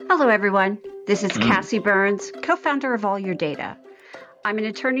Hello, everyone. This is Kassi Burns, co-founder of All Your Data. I'm an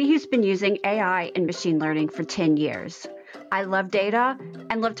attorney who's been using AI and machine learning for 10 years. I love data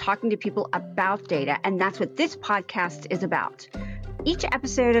and love talking to people about data, and that's what this podcast is about. Each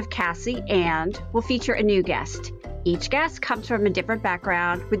episode of Kassi and will feature a new guest. Each guest comes from a different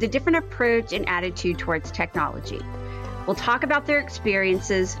background with a different approach and attitude towards technology. We'll talk about their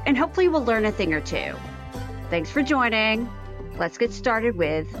experiences and hopefully we'll learn a thing or two. Thanks for joining. Let's get started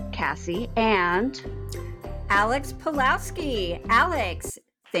with Kassi and Alex Pawlowski. Alex,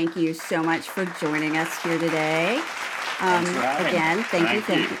 thank you so much for joining us here today. Thanks for having me. Thank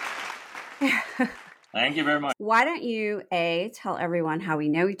you. Thank you very much. Why don't you, A, tell everyone how we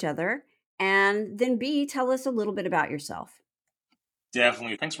know each other, and then B, tell us a little bit about yourself.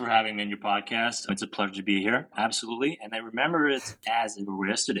 Definitely. Thanks for having me on your podcast. It's a pleasure to be here. Absolutely. And I remember it as it were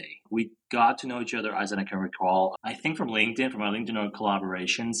yesterday. We got to know each other, as I can recall, I think from LinkedIn, from our LinkedIn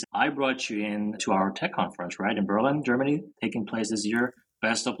collaborations. I brought you in to our tech conference, right, in Berlin, Germany, taking place this year.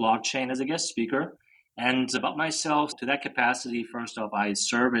 Best of Blockchain as a guest speaker. And about myself, to that capacity, first off, I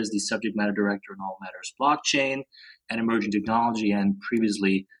serve as the subject matter director in all matters blockchain and emerging technology. And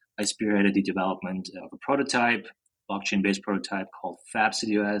previously, I spearheaded the development of a prototype, blockchain-based prototype called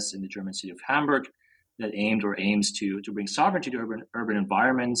FabCityOS in the German city of Hamburg that aims to bring sovereignty to urban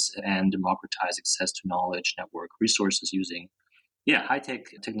environments and democratize access to knowledge, network resources using high-tech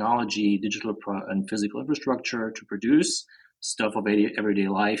technology, digital and physical infrastructure to produce stuff of everyday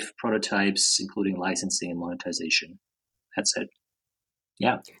life, prototypes, including licensing and monetization. That's it.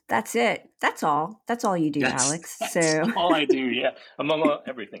 Yeah. That's it. That's all. That's all you do, Alex. That's all I do, yeah. Among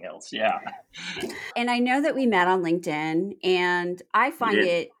everything else, yeah. And I know that we met on LinkedIn, and I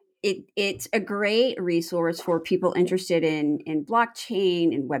find it's a great resource for people interested in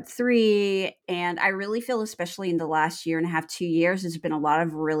blockchain and Web3. And I really feel, especially in the last year and a half, 2 years, there's been a lot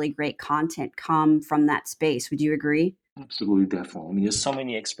of really great content come from that space. Would you agree? Absolutely, definitely. I mean, there's so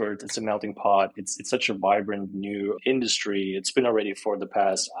many experts. It's a melting pot. It's such a vibrant new industry. It's been already for the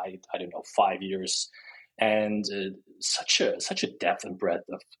past, I don't know, 5 years. And such a depth and breadth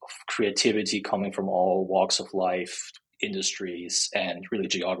of creativity coming from all walks of life, industries, and really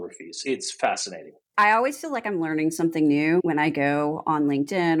geographies. It's fascinating. I always feel like I'm learning something new when I go on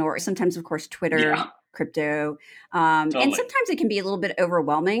LinkedIn or sometimes, of course, Twitter, crypto. Totally. And sometimes it can be a little bit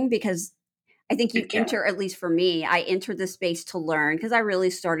overwhelming because I think you enter, at least for me, I entered the space to learn because I really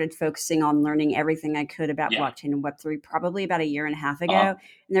started focusing on learning everything I could about blockchain and Web3 probably about a year and a half ago. And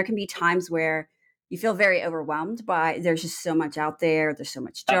there can be times where you feel very overwhelmed by there's just so much out there. There's so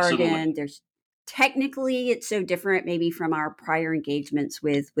much jargon. Absolutely. There's technically it's so different maybe from our prior engagements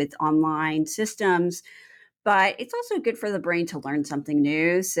with online systems. But it's also good for the brain to learn something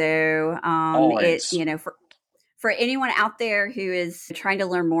new. So for anyone out there who is trying to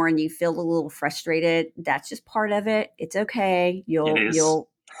learn more and you feel a little frustrated, that's just part of it. It's okay. You'll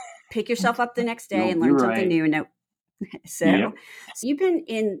pick yourself up the next day and learn something new. And so you've been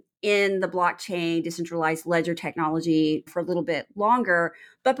in the blockchain, decentralized ledger technology for a little bit longer.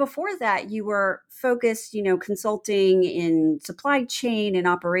 But before that, you were focused, consulting in supply chain and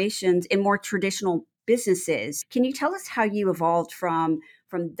operations in more traditional businesses. Can you tell us how you evolved from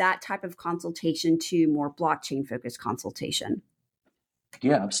that type of consultation to more blockchain-focused consultation?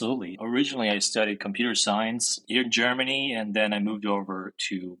 Yeah, absolutely. Originally, I studied computer science here in Germany, and then I moved over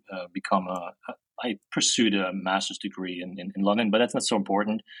to I pursued a master's degree in London, but that's not so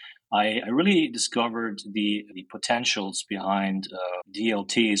important. I really discovered the potentials behind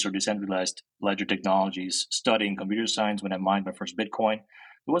DLTs or decentralized ledger technologies studying computer science when I mined my first Bitcoin.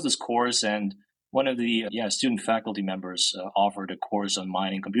 There was this course, and one of the student faculty members offered a course on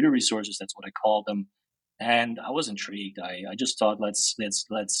mining computer resources. That's what I called them. And I was intrigued. I just thought, let's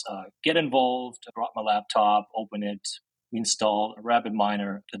get involved. I brought my laptop, open it, install a Rapid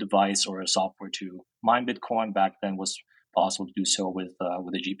Miner, a device or a software to mine Bitcoin. Back then was possible to do so with a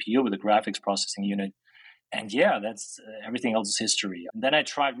GPU, with a graphics processing unit. And that's everything else is history. And then I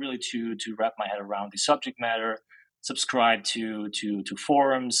tried really to wrap my head around the subject matter, subscribe to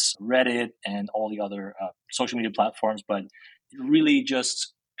forums, Reddit, and all the other social media platforms. But it really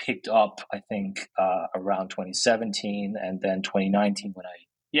just picked up, I think, around 2017 and then 2019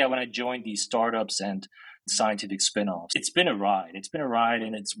 when I joined these startups and scientific spin-offs. It's been a ride,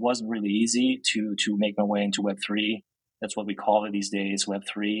 and it wasn't really easy to make my way into Web3. That's what we call it these days,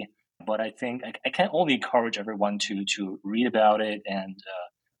 Web3. But I think I can only encourage everyone to read about it and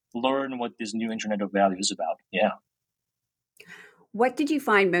learn what this new Internet of Value is about. Yeah. What did you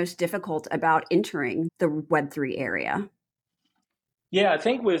find most difficult about entering the Web3 area? Yeah, I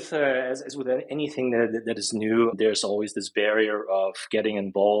think with as with anything that is new, there's always this barrier of getting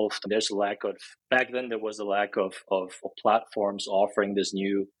involved. There's a lack of back then. There was a lack of platforms offering this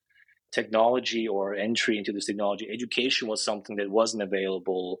new technology or entry into this technology. Education was something that wasn't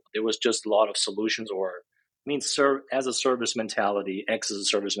available. There was just a lot of solutions, or I mean, serve as a service mentality, X as a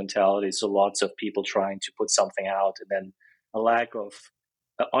service mentality. So lots of people trying to put something out, and then a lack of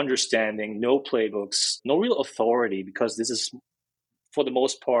understanding, no playbooks, no real authority, because this is for the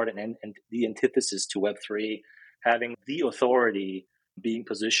most part, and the antithesis to Web3, having the authority being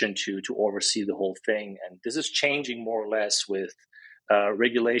positioned to oversee the whole thing. And this is changing more or less with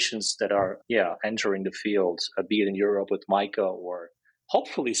regulations that are, entering the field, be it in Europe with MICA or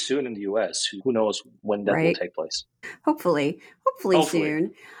hopefully soon in the US. Who knows when that will Right. take place? Hopefully Hopefully,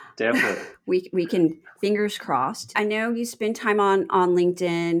 soon. definitely. We can, fingers crossed. I know you spend time on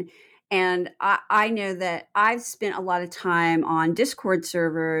LinkedIn, and I know that I've spent a lot of time on Discord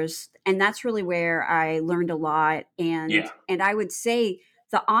servers, and that's really where I learned a lot. Yeah. And I would say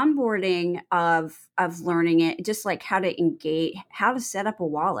the onboarding of learning it, just like how to engage, how to set up a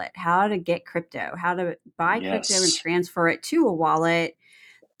wallet, how to get crypto, how to buy crypto and Yes. transfer it to a wallet,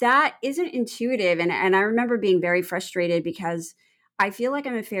 that isn't intuitive. And I remember being very frustrated because I feel like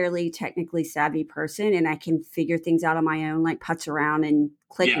I'm a fairly technically savvy person and I can figure things out on my own, like putz around and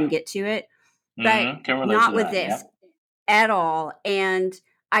click Yeah. and get to it. But Can relate to not with that. Yeah. this at all. And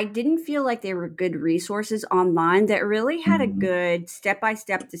I didn't feel like there were good resources online that really had a good step by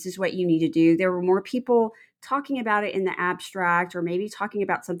step, this is what you need to do. There were more people talking about it in the abstract or maybe talking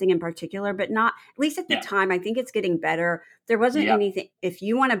about something in particular, but not, at least at the Yeah. time. I think it's getting better. There wasn't Yeah. anything, if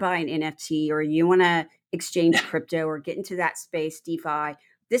you want to buy an NFT or you want to exchange Yeah. crypto or get into that space, DeFi,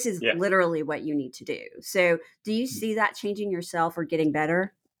 this is Yeah. literally what you need to do. So do you see that changing yourself or getting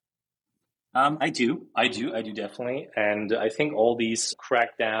better? I do definitely. And I think all these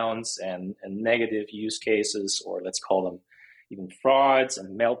crackdowns and negative use cases, or let's call them even frauds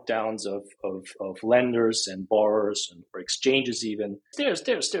and meltdowns of lenders and borrowers and or exchanges even, there's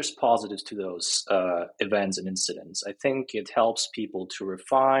positives to those events and incidents. I think it helps people to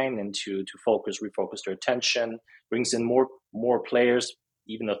refine and to refocus their attention, brings in more players,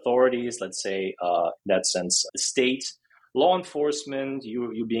 even authorities, let's say in that sense, the state, law enforcement.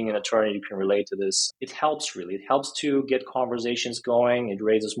 You being an attorney, you can relate to this. It helps, really. It helps to get conversations going. It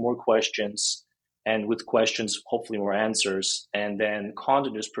raises more questions, and with questions, hopefully more answers. And then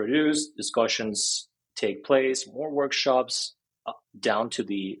content is produced, discussions take place, more workshops, down to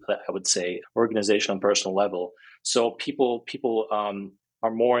the, I would say, organizational and personal level. So people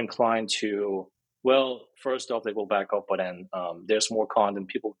are more inclined to, well, first off, they will back up, but then there's more content.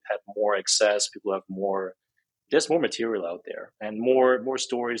 People have more access. People have more, there's more material out there and more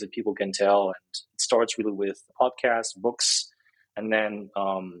stories that people can tell. And it starts really with podcasts, books, and then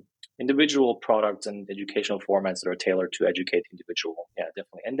individual products and educational formats that are tailored to educate the individual. Yeah,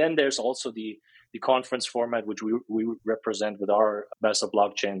 definitely. And then there's also the conference format, which we represent with our Best of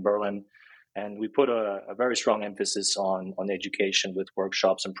Blockchain in Berlin. And we put a very strong emphasis on education with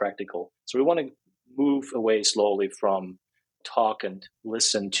workshops and practical. So we want to move away slowly from talk and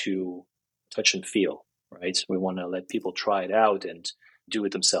listen to touch and feel, right? We want to let people try it out and do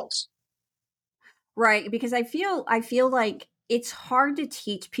it themselves. Right, because I feel like it's hard to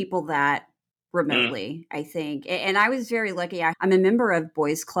teach people that remotely, I think. And I was very lucky. I'm a member of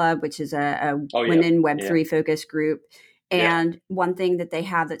Boys Club, which is a Oh yeah, women yeah, Web3 focus group. yeah. And one thing that they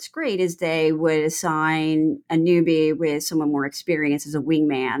have that's great is they would assign a newbie with someone more experienced as a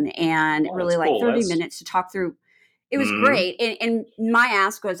wingman and Oh, really that's like cool. 30 That's minutes to talk through. It was mm, great. And my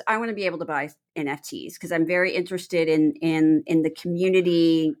ask was, I want to be able to buy NFTs because I'm very interested in the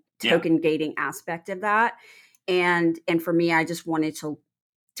community yeah, token gating aspect of that. And for me, I just wanted to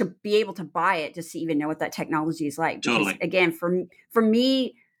be able to buy it just to even know what that technology is like. Because totally. again, for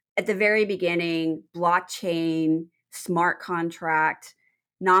me, at the very beginning, blockchain, smart contract,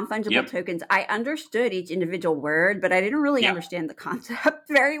 non-fungible Yep. tokens, I understood each individual word, but I didn't really Yeah. understand the concept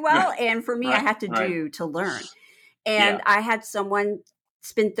very well. And for me, I Right. had to Right. do to learn. Yeah. And I had someone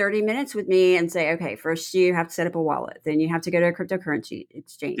spend 30 minutes with me and say, okay, first you have to set up a wallet. Then you have to go to a cryptocurrency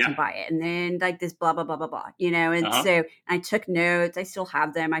exchange Yeah. and buy it. And then like this blah, blah, blah, blah, blah, And Uh huh. so I took notes. I still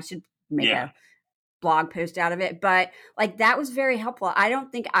have them. I should make Yeah. a blog post out of it. But like that was very helpful. I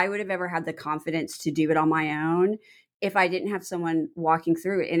don't think I would have ever had the confidence to do it on my own if I didn't have someone walking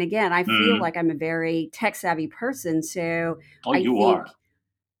through it. And again, I feel Mm. like I'm a very tech savvy person. So Oh, I you think are.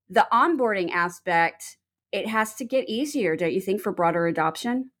 the onboarding aspect, it has to get easier, don't you think, for broader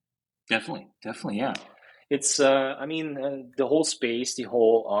adoption? Definitely. Definitely. Yeah. It's. I mean, the whole space, the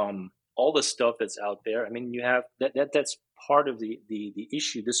whole all the stuff that's out there. I mean, you have that's part of the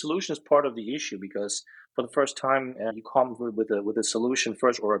issue. The solution is part of the issue because for the first time, you come with a solution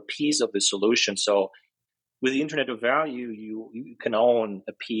first or a piece of the solution. So with the Internet of Value, you can own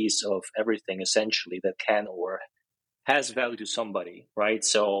a piece of everything essentially that can or has value to somebody, right?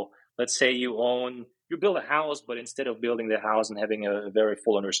 So let's say you build a house, but instead of building the house and having a very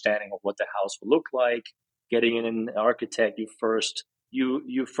full understanding of what the house will look like, getting in an architect, you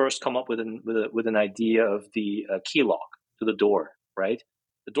first come up with an idea of the key lock to the door, right?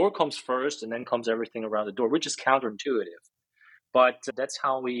 The door comes first, and then comes everything around the door, which is counterintuitive. But that's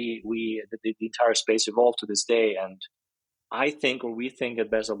how the entire space evolved to this day. And I think, or we think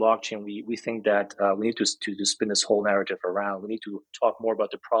at Best of Blockchain, we think that we need to spin this whole narrative around. We need to talk more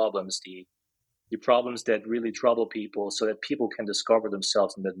about the problems that really trouble people, so that people can discover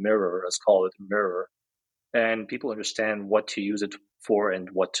themselves in that mirror, let's call it a mirror, and people understand what to use it for and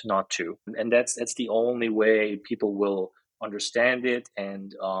what not to. And that's the only way people will understand it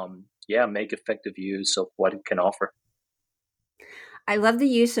and make effective use of what it can offer. I love the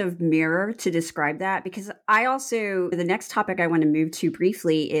use of mirror to describe that, because the next topic I want to move to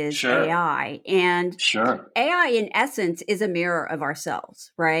briefly is Sure. AI. And Sure. AI in essence is a mirror of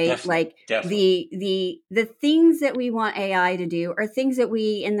ourselves, right? Definitely. The things that we want AI to do are things that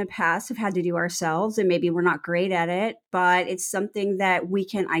we in the past have had to do ourselves, and maybe we're not great at it, but it's something that we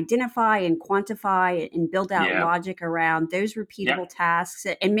can identify and quantify and build out logic around those repeatable tasks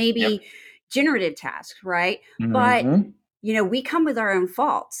and maybe generative tasks, right? Mm-hmm. But we come with our own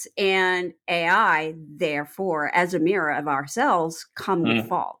faults, and AI, therefore, as a mirror of ourselves, come with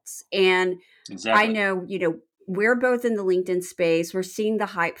faults. And exactly. I know, we're both in the LinkedIn space. We're seeing the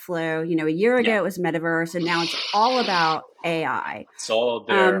hype flow. A year ago it was metaverse, and now it's all about AI. It's all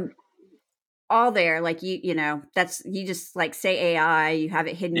there. All there. Like that's, you just like say AI, you have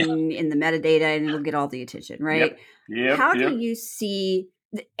it hidden in the metadata, and it'll get all the attention, right? How do you see?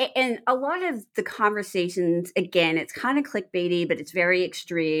 And a lot of the conversations, again, it's kind of clickbaity, but it's very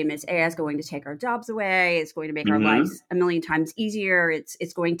extreme. It's AI is going to take our jobs away. It's going to make our lives a million times easier.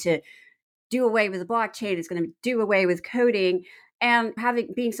 It's going to do away with the blockchain. It's going to do away with coding. And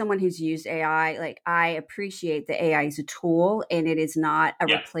being someone who's used AI, like, I appreciate that AI is a tool and it is not a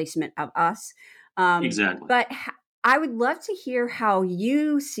replacement of us. Exactly. But I would love to hear how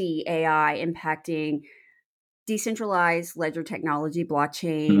you see AI impacting decentralized ledger technology,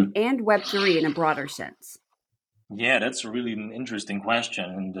 blockchain, and Web3 in a broader sense. Yeah, that's a really interesting question,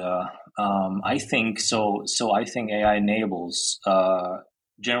 and I think so. So I think AI enables,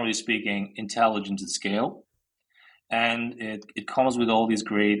 generally speaking, intelligence at scale, and it comes with all these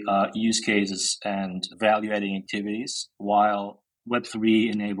great use cases and value-adding activities. While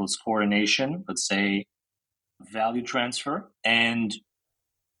Web3 enables coordination, let's say value transfer, and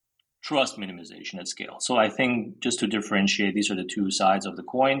trust minimization at scale. So I think, just to differentiate, these are the two sides of the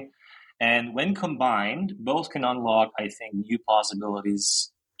coin. And when combined, both can unlock, I think, new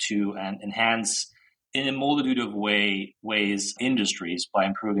possibilities to enhance in a multitude of ways industries by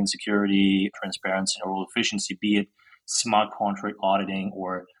improving security, transparency, and overall efficiency, be it smart contract auditing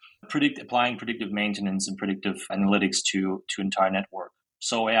or applying predictive maintenance and predictive analytics to entire network.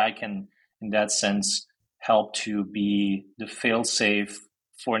 So AI can, in that sense, help to be the fail-safe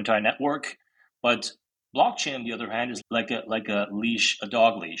for entire network. But blockchain, on the other hand, is like a leash, a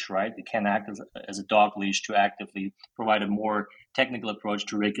dog leash, right? It can act as a dog leash to actively provide a more technical approach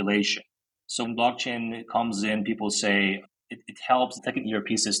to regulation. So when blockchain comes in, people say it helps. It's like an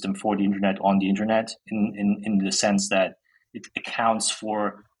ERP system for the internet on the internet, in the sense that it accounts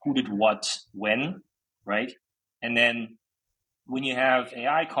for who did what when, right? And then when you have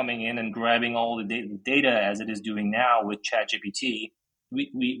AI coming in and grabbing all the data as it is doing now with ChatGPT,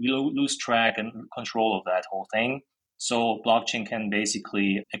 we lose track and control of that whole thing. So blockchain can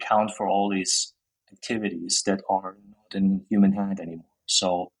basically account for all these activities that are not in human hand anymore.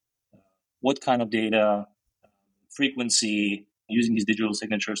 So what kind of data, frequency, using these digital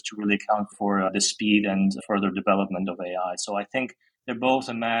signatures to really account for the speed and further development of AI. So I think they're both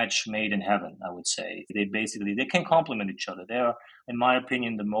a match made in heaven, I would say. They can complement each other. They are, in my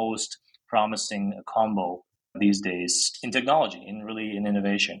opinion, the most promising combo these days in technology, in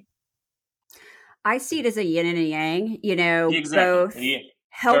innovation. I see it as a yin and a yang, Exactly. both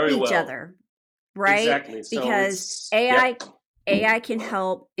help each other, right? Exactly. So because AI can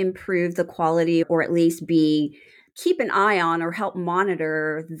help improve the quality, or at least keep an eye on or help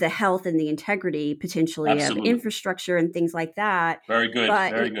monitor the health and the integrity potentially Absolutely. of infrastructure and things like that. Very good.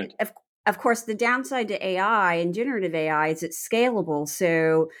 But very good. Of course, the downside to AI and generative AI is it's scalable.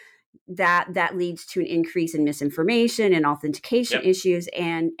 So that leads to an increase in misinformation and authentication Yep. issues,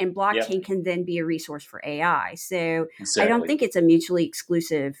 and Yep. blockchain can then be a resource for AI. So I don't Exactly. think it's a mutually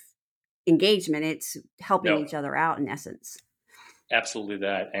exclusive engagement. It's helping No. each other out in essence. Absolutely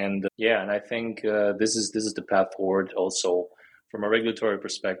that, and yeah, and I think this is the path forward also from a regulatory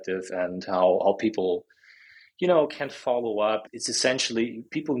perspective, and how people can follow up. It's essentially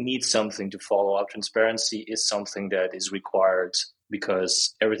people need something to follow up. Transparency is something that is required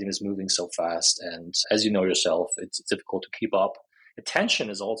because everything is moving so fast, and as you know yourself, it's difficult to keep up. Attention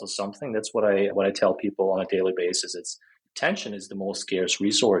is also something. That's what I tell people on a daily basis. It's attention is the most scarce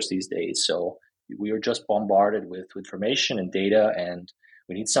resource these days. So we are just bombarded with information and data, and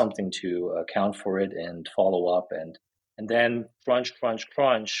we need something to account for it and follow up, and then crunch, crunch,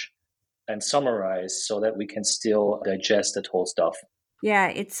 crunch and summarize so that we can still digest that whole stuff. Yeah,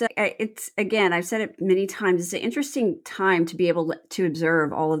 it's again, I've said it many times. It's an interesting time to be able to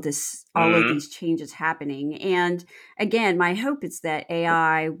observe all of this, all of these Mm-hmm. changes happening. And again, my hope is that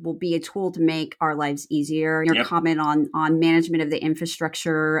AI will be a tool to make our lives easier. Your Yep. comment on management of the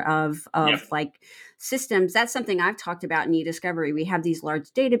infrastructure of Yep. like systems, that's something I've talked about in e-discovery. We have these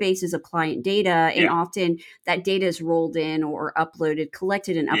large databases of client data, and Yeah. often that data is rolled in or uploaded,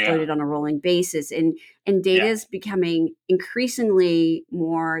 collected and Yeah. uploaded on a rolling basis. And data Yeah. is becoming increasingly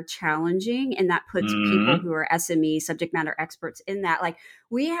more challenging, and that puts people Mm-hmm. who are SME subject matter experts in that. Like,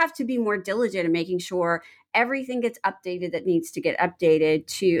 we have to be more diligent in making sure everything gets updated that needs to get updated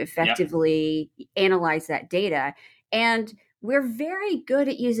to Yep. effectively analyze that data. And we're very good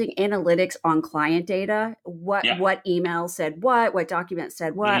at using analytics on client data, Yeah. what email said what document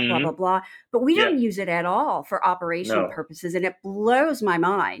said what, blah blah Mm-hmm. blah, but we Yeah. don't use it at all for operational No. purposes, and it blows my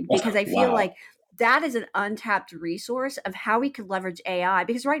mind because I feel Wow. like that is an untapped resource of how we could leverage AI.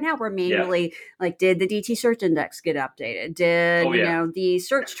 Because right now we're Yeah. manually like, did the DT search index get updated? Did, Oh yeah. the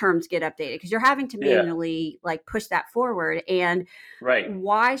search terms get updated? Because you're having to Yeah. manually like push that forward. And Right.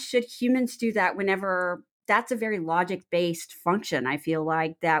 why should humans do that whenever that's a very logic based function? I feel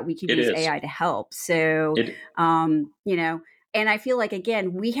like that we could It use is. AI to help. So, It. um, you know, and I feel like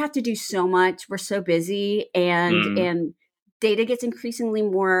again, we have to do so much. We're so busy, Mm, and data gets increasingly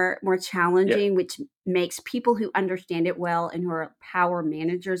more yeah. challenging, which makes people who understand it well and who are power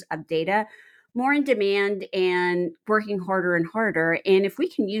managers of data more in demand and working harder and harder. And if we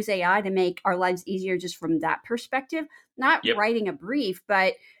can use AI to make our lives easier just from that perspective, not Yep. writing a brief,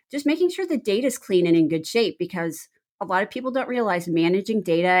 but just making sure the data is clean and in good shape, because a lot of people don't realize managing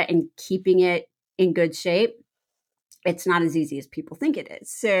data and keeping it in good shape, it's not as easy as people think it is.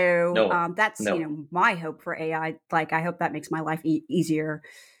 So No. that's No. my hope for AI. Like, I hope that makes my life easier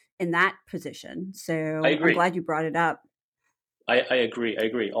in that position. I So I'm agree. glad you brought it up. I agree. I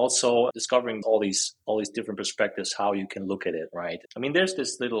agree. Also, discovering all these different perspectives, how you can look at it, right? I mean, there's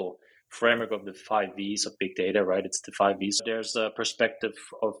this little framework of the 5 V's of big data, right? It's the 5 V's. There's a perspective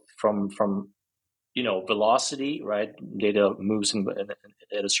of from velocity, right? Data moves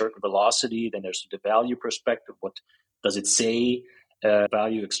at a certain velocity. Then there's the value perspective. What does it say?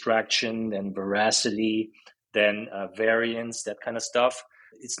 Value extraction and veracity. Then variance, that kind of stuff.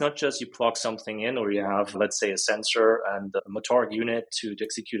 It's not just you plug something in, or you have, let's say, a sensor and a motoric unit to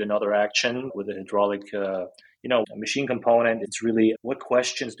execute another action with a hydraulic, a machine component. It's really, what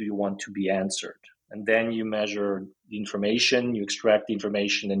questions do you want to be answered? And then you measure the information, you extract the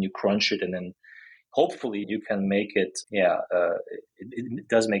information, and you crunch it, and then hopefully you can make it. It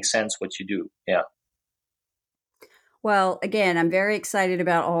does make sense what you do. Yeah. Well, again, I'm very excited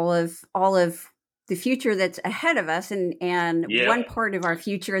about all of the future that's ahead of us, and one Yep. part of our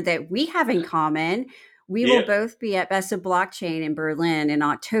future that we have in common. We will Yep. both be at Best of Blockchain in Berlin in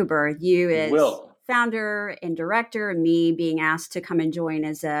October. You We as will. founder and director, and me being asked to come and join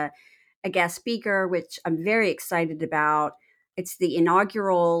as a guest speaker, which I'm very excited about. It's the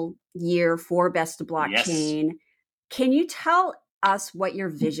inaugural year for Best of Yes. Blockchain. Can you tell us what your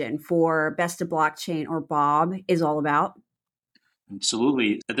vision for Best of Blockchain, or Bob, is all about?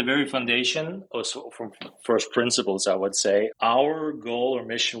 Absolutely. At the very foundation, also from first principles, I would say, our goal or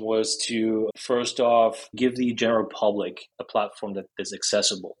mission was to, first off, give the general public a platform that is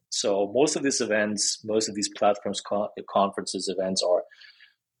accessible. So most of these events, most of these platforms, conferences, events are,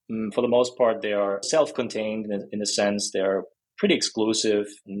 for the most part, they are self-contained in a sense. They're pretty exclusive,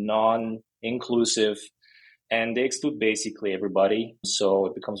 non-inclusive, and they exclude basically everybody. So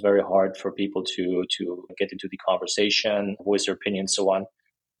it becomes very hard for people to get into the conversation, voice their opinion, so on.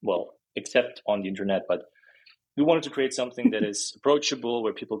 Well, except on the internet, but we wanted to create something that is approachable,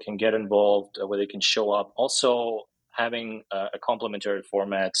 where people can get involved, where they can show up. Also, having a complementary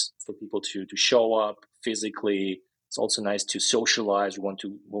format for people to show up physically, It's also nice to socialize. We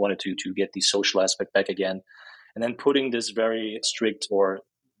wanted to get the social aspect back again. And then putting this very strict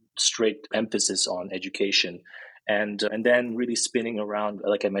emphasis on education, and then really spinning around,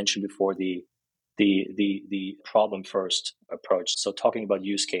 like I mentioned before, the problem first approach. So talking about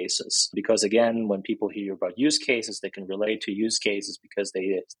use cases, because again, when people hear about use cases, they can relate to use cases because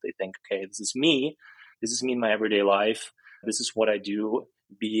they think, okay, this is me in my everyday life. This is what I do,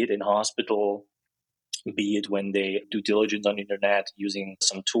 be it in hospital, be it when they do diligence on the internet using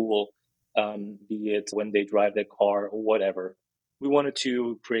some tool, be it when they drive their car or whatever. We wanted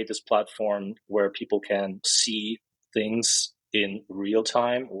to create this platform where people can see things in real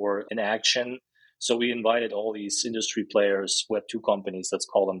time or in action. So we invited all these industry players, Web2 companies, let's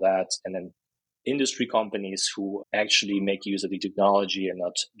call them that, and then industry companies who actually make use of the technology and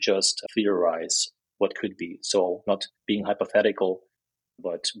not just theorize what could be. So not being hypothetical,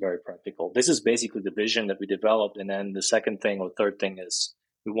 but very practical. This is basically the vision that we developed. And then the second thing or third thing is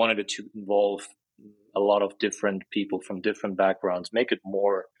we wanted it to involve a lot of different people from different backgrounds, make it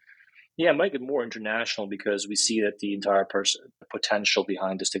more international, because we see that the entire potential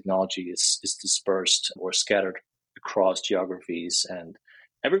behind this technology is dispersed or scattered across geographies, and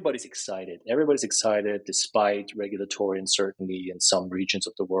everybody's excited. Everybody's excited despite regulatory uncertainty in some regions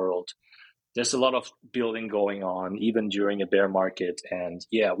of the world. There's a lot of building going on, even during a bear market. And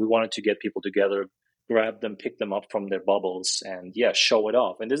yeah, we wanted to get people together, grab them, pick them up from their bubbles, and show it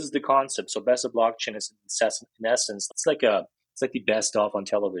off. And this is the concept. So Best of Blockchain is in essence, it's like the best of on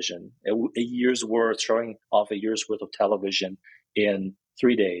television. A year's worth, showing off a year's worth of television in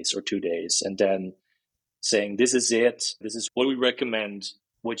 3 days or 2 days, and then saying, this is it. This is what we recommend,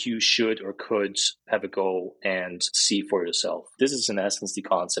 what you should or could have a go and see for yourself. This is in essence the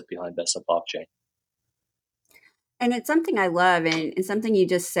concept behind Best of Blockchain. And it's something I love, and it's something you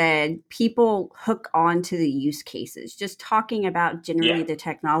just said, people hook on to the use cases. Just talking about generally the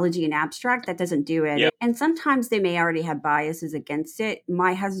technology and abstract, that doesn't do it. Yeah. And sometimes they may already have biases against it.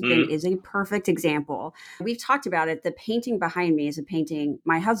 My husband is a perfect example. We've talked about it. The painting behind me is a painting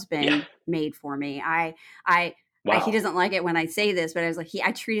my husband made for me. He doesn't like it when I say this, but I was like,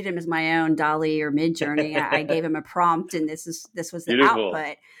 I treated him as my own Dali or Midjourney. I gave him a prompt, and this was the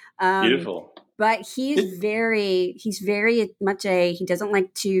output. Beautiful. But he's very much he doesn't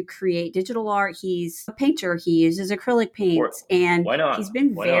like to create digital art. He's a painter. He uses acrylic paints, and he's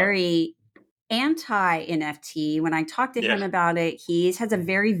been very anti NFT. When I talk to him about it, he has a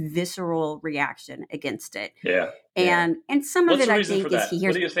very visceral reaction against it. And some of it, I think, is he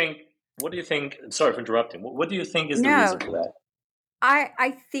hears. What do you think? Sorry for interrupting. What do you think is the reason for that?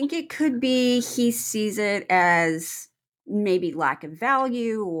 I think it could be he sees it as maybe lack of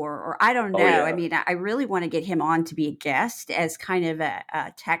value, or I don't know. I mean, I really want to get him on to be a guest as kind of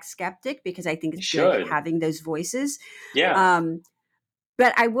a tech skeptic, because I think it's good having those voices.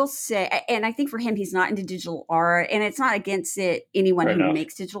 But I will say, and I think for him, he's not into digital art, and it's not against anyone who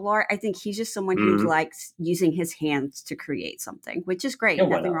makes digital art. I think he's just someone who likes using his hands to create something, which is great.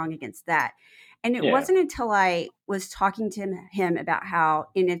 Nothing wrong against that. And it wasn't until I was talking to him about how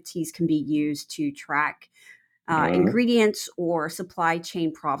NFTs can be used to track ingredients or supply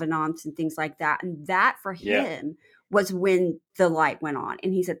chain provenance and things like that. And that for him was when the light went on,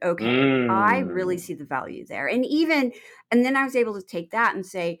 and he said, okay, I really see the value there. And then I was able to take that and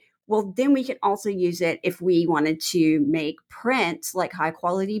say, well, then we can also use it if we wanted to make prints, like high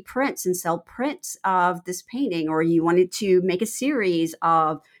quality prints, and sell prints of this painting, or you wanted to make a series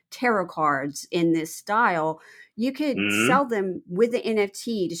of tarot cards in this style. You could sell them with the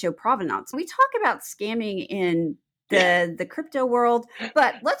NFT to show provenance. We talk about scamming in the crypto world,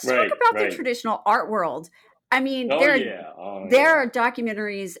 but let's talk about the traditional art world. I mean, there are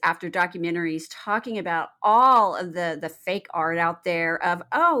documentaries after documentaries talking about all of the fake art out there of,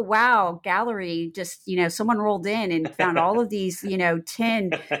 oh, wow, gallery, just, someone rolled in and found all of these,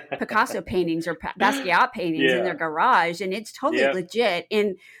 10 Picasso paintings or Basquiat paintings in their garage, and it's totally legit.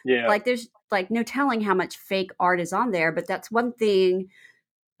 And there's no telling how much fake art is on there, but that's one thing.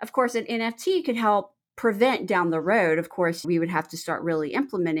 Of course, an NFT could help prevent down the road. Of course, we would have to start really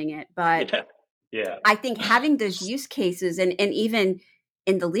implementing it, but I think having those use cases, and even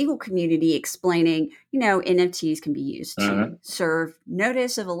in the legal community explaining, NFTs can be used to serve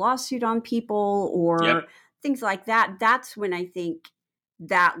notice of a lawsuit on people or things like that. That's when I think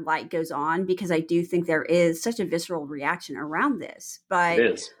that light goes on, because I do think there is such a visceral reaction around this.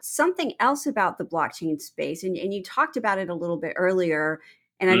 But something else about the blockchain space, and you talked about it a little bit earlier,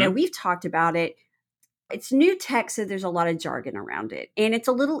 and I know we've talked about it. It's new tech, so there's a lot of jargon around it. And it's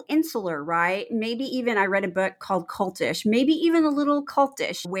a little insular, right? Maybe even I read a book called Cultish, maybe even a little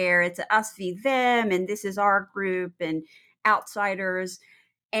cultish, where it's us v them, and this is our group and outsiders.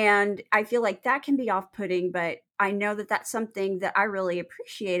 And I feel like that can be off putting, but I know that that's something that I really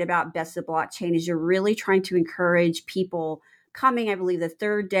appreciate about Best of Blockchain is you're really trying to encourage people coming. I believe the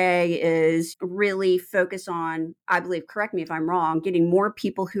third day is really focus on, I believe, correct me if I'm wrong, getting more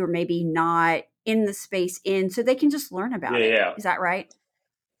people who are maybe not in the space in so they can just learn about it. Yeah. Is that right?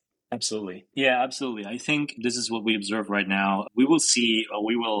 Absolutely. Yeah, absolutely. I think this is what we observe right now. We will see,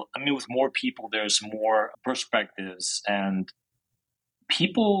 with more people, there's more perspectives and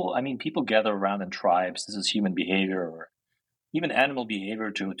people gather around in tribes. This is human behavior or even animal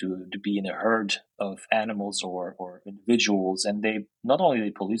behavior to be in a herd of animals or individuals. And they not only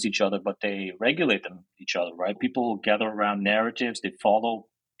they police each other, but they regulate each other, right? People gather around narratives.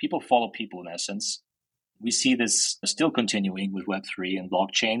 People follow people in essence. We see this still continuing with Web3 and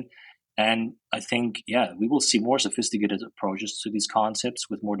blockchain. And I think, we will see more sophisticated approaches to these concepts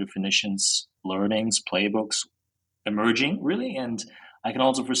with more definitions, learnings, playbooks emerging, really. And I can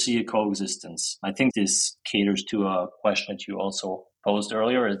also foresee a coexistence. I think this caters to a question that you also posed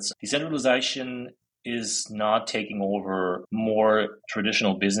earlier. It's decentralization is not taking over more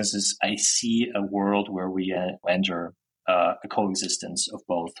traditional businesses. I see a world where we enter a coexistence of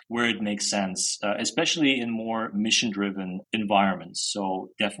both, where it makes sense, especially in more mission-driven environments. So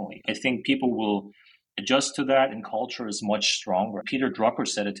definitely, I think people will adjust to that, and culture is much stronger. Peter Drucker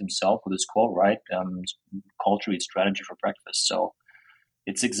said it himself with his quote, right? Culture eats strategy for breakfast. So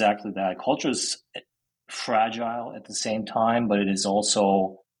it's exactly that. Culture is fragile at the same time, but it is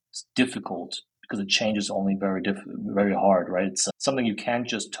also difficult because it changes only very hard, right? It's something you can't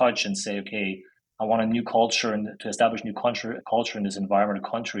just touch and say, okay, I want a new culture and to establish new culture in this environment or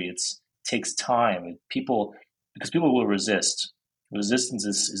country. It takes time. People will resist. Resistance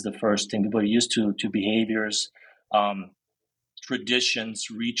is the first thing. People are used to behaviors, traditions,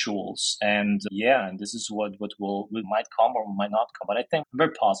 rituals, and this is what might come or might not come. But I think I'm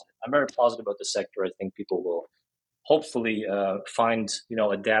very positive. I'm very positive about the sector. I think people will hopefully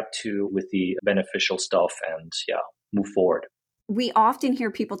adapt to with the beneficial stuff and move forward. We often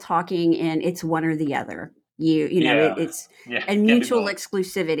hear people talking and it's one or the other. It's a Can't be mutual both.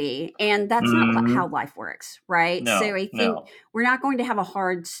 exclusivity, and that's not how life works, right? So I think we're not going to have a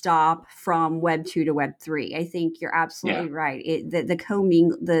hard stop from Web 2 to Web 3. I think you're absolutely right.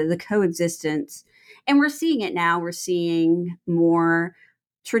 The coexistence, and we're seeing it now. We're seeing more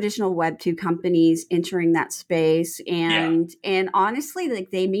traditional Web 2 companies entering that space, and honestly,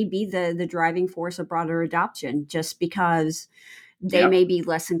 like they may be the driving force of broader adoption, just because they may be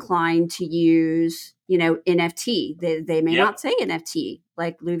less inclined to use, NFT. They may not say NFT,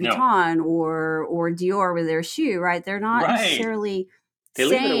 like Louis Vuitton or Dior with their shoe, right? They're not necessarily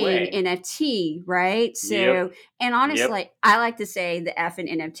saying NFT, right? So, and honestly, I like to say the F in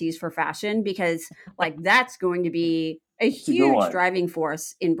NFTs for fashion, because like that's going to be a huge driving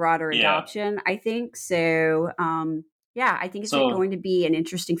force in broader adoption, I think. So, I think it's going to be an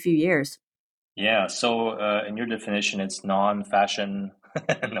interesting few years. Yeah. So in your definition, it's non-fashion.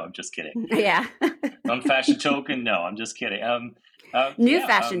 No, I'm just kidding. Yeah. Non-fashion token. No, I'm just kidding. New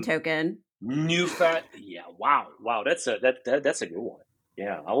fashion token. New fat. Yeah. Wow. That's a good one.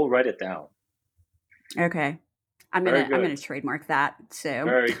 Yeah, I will write it down. Okay. I'm gonna trademark that. So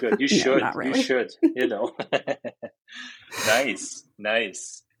very good. You should. Not really. You should.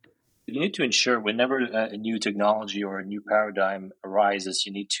 Nice. You need to ensure whenever a new technology or a new paradigm arises,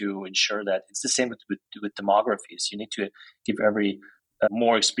 you need to ensure that it's the same with demographies. You need to give every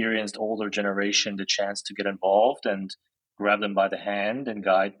more experienced older generation the chance to get involved and grab them by the hand and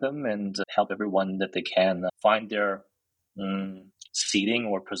guide them and help everyone that they can find their seating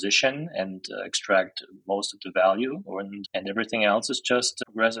or position and extract most of the value, and everything else is just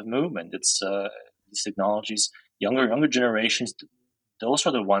progressive movement. It's these technologies, younger generations. Those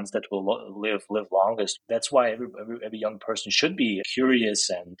are the ones that will live longest. That's why every young person should be curious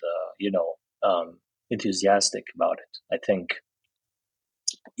and enthusiastic about it. I think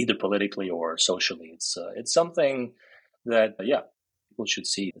either politically or socially, it's something that people should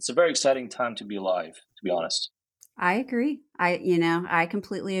see. It's a very exciting time to be alive, to be honest. I agree. I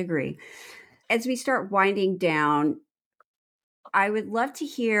completely agree. As we start winding down, I would love to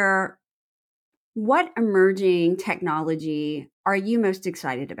hear, what emerging technology are you most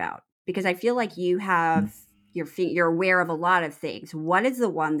excited about? Because I feel like you have you're aware of a lot of things. What is the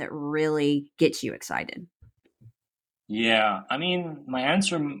one that really gets you excited? Yeah, I mean, my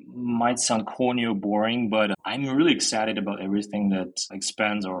answer might sound corny or boring, but I'm really excited about everything that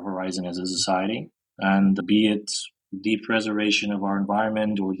expands our horizon as a society. and be it the preservation of our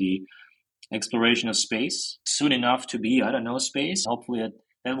environment or the exploration of space soon enough to be, I don't know, space. Hopefully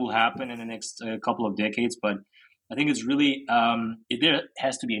that will happen in the next couple of decades. But I think it's really, if there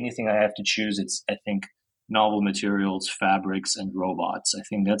has to be anything I have to choose, it's, I think, novel materials, fabrics, and robots. I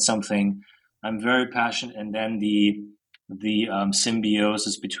think that's something I'm very passionate. And then the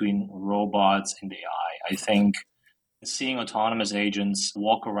symbiosis between robots and AI. I think seeing autonomous agents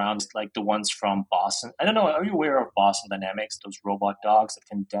walk around like the ones from Boston. I don't know. Are you aware of Boston Dynamics? Those robot dogs that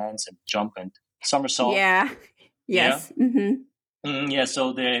can dance and jump and somersault. Yeah. Yeah. Yes. Mm-hmm. Yeah.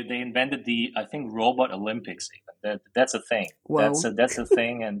 So they invented the, I think, robot Olympics. Even that's a thing. Whoa. That's a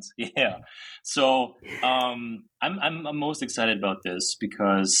thing. And yeah. So I'm most excited about this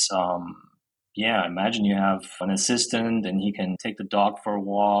because yeah, imagine you have an assistant and he can take the dog for a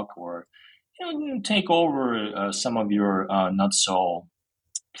walk, or take over some of your not so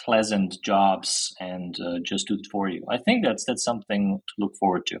pleasant jobs and just do it for you. I think that's something to look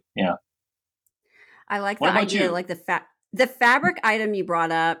forward to. Yeah. I like What the about idea, you? like the fabric item you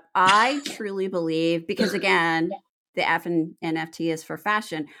brought up. I truly believe, because again, the F and NFT is for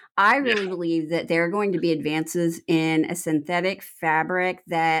fashion. I Yeah. really believe that there are going to be advances in a synthetic fabric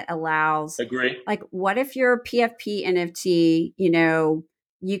that allows, Agree. like, what if your PFP NFT,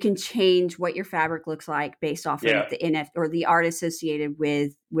 you can change what your fabric looks like based off Yeah. of the NFT or the art associated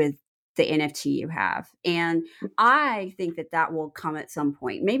with the NFT you have. And I think that will come at some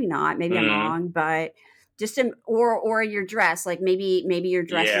point. Maybe not. Maybe I'm Mm, wrong, but just or your dress, like maybe your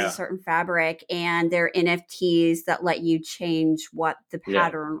dress is a yeah. certain fabric and there are NFTs that let you change what the Yeah.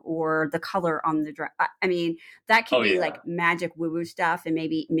 pattern or the color on the dress. I mean, that could Oh be yeah. like magic woo woo stuff, and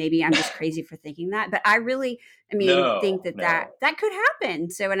maybe I'm just crazy for thinking that, but I really, think No. that could happen.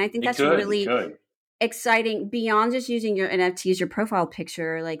 So, and I think It that's could. It really could. exciting beyond just using your NFTs, your profile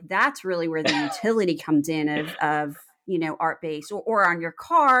picture. Like that's really where the utility comes in of art based, or on your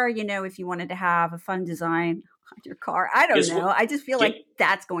car, if you wanted to have a fun design on your car. I don't Guess know. what? I just feel like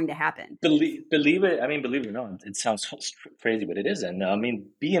that's going to happen. Believe it. I mean, believe it or not, it sounds crazy, but it isn't. I mean,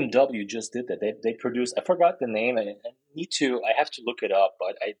 BMW just did that. They produced. I forgot the name. I need to. I have to look it up.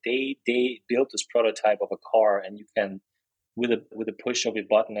 But they built this prototype of a car, and you can, with a push of a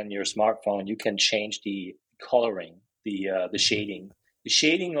button on your smartphone, you can change the coloring, the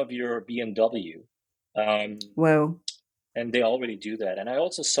shading of your BMW. Um, Whoa. and they already do that. And I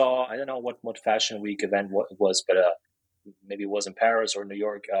also saw, I don't know what Fashion Week event it was, but maybe it was in Paris or New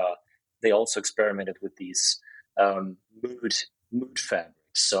York. They also experimented with these um, mood mood fabrics.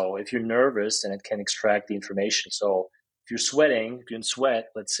 So if you're nervous, then it can extract the information. So if you're sweating, if you're in sweat,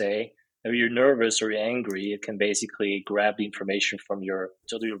 let's say, or you're nervous or you're angry, it can basically grab the information from your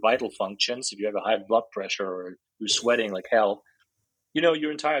vital functions. If you have a high blood pressure or you're sweating like hell,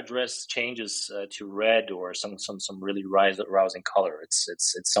 your entire dress changes to red or some really rousing color. It's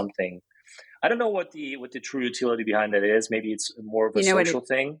something. I don't know what the true utility behind that is. Maybe it's more of a You know what social it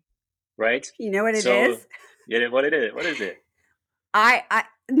thing, right? you know what it is? So, yeah, what it is? What is it? I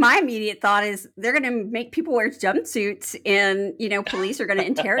my immediate thought is they're going to make people wear jumpsuits, and police are going to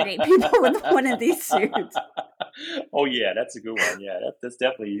interrogate people with one of these suits. Oh yeah, that's a good one. Yeah, that's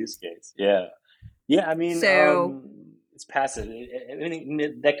definitely a use case. Yeah, yeah. I mean, So, it's passive. I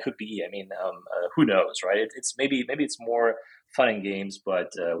mean, that could be. I mean, who knows, right? It's maybe it's more fun and games,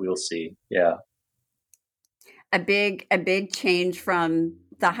 but we'll see. Yeah. a big change from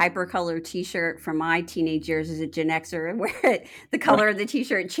the hypercolor T-shirt from my teenage years as a Gen Xer, where the color of the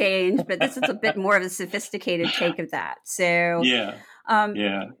T-shirt changed. But this is a bit more of a sophisticated take of that. So, Yeah. um,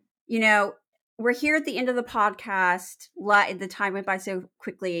 Yeah. you know, we're here at the end of the podcast. The time went by so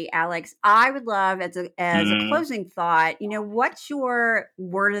quickly, Alex. I would love, as a Mhm. closing thought, what's your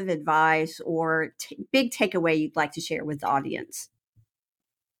word of advice or big takeaway you'd like to share with the audience?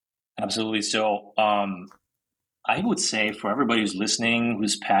 Absolutely. So, I would say for everybody who's listening,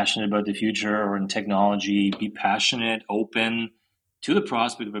 who's passionate about the future or in technology, be passionate, open to the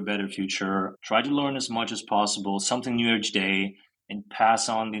prospect of a better future. Try to learn as much as possible, something new each day, and pass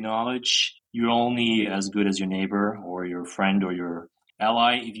on the knowledge. You're only as good as your neighbor or your friend or your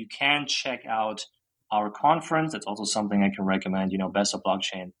ally. If you can check out our conference, that's also something I can recommend,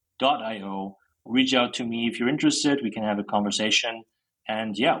 bestofblockchain.io. Reach out to me if you're interested. We can have a conversation.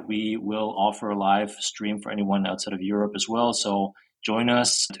 And yeah, we will offer a live stream for anyone outside of Europe as well. So join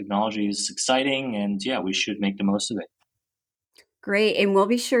us. Technology is exciting, and yeah, we should make the most of it. Great. And we'll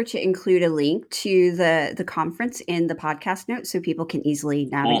be sure to include a link to the conference in the podcast notes so people can easily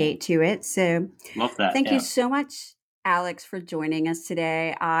Cool. navigate to it. So Love that. thank you Yeah. so much, Alex, for joining us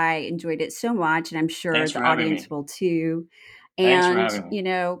today. I enjoyed it so much, and I'm sure Thanks the for having audience me. will too. Thanks for And, having me.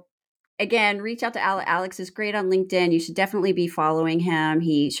 again, reach out to Alex. Alex is great on LinkedIn. You should definitely be following him.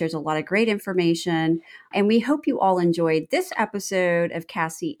 He shares a lot of great information. And we hope you all enjoyed this episode of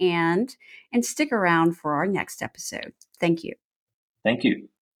Kassi and stick around for our next episode. Thank you. Thank you.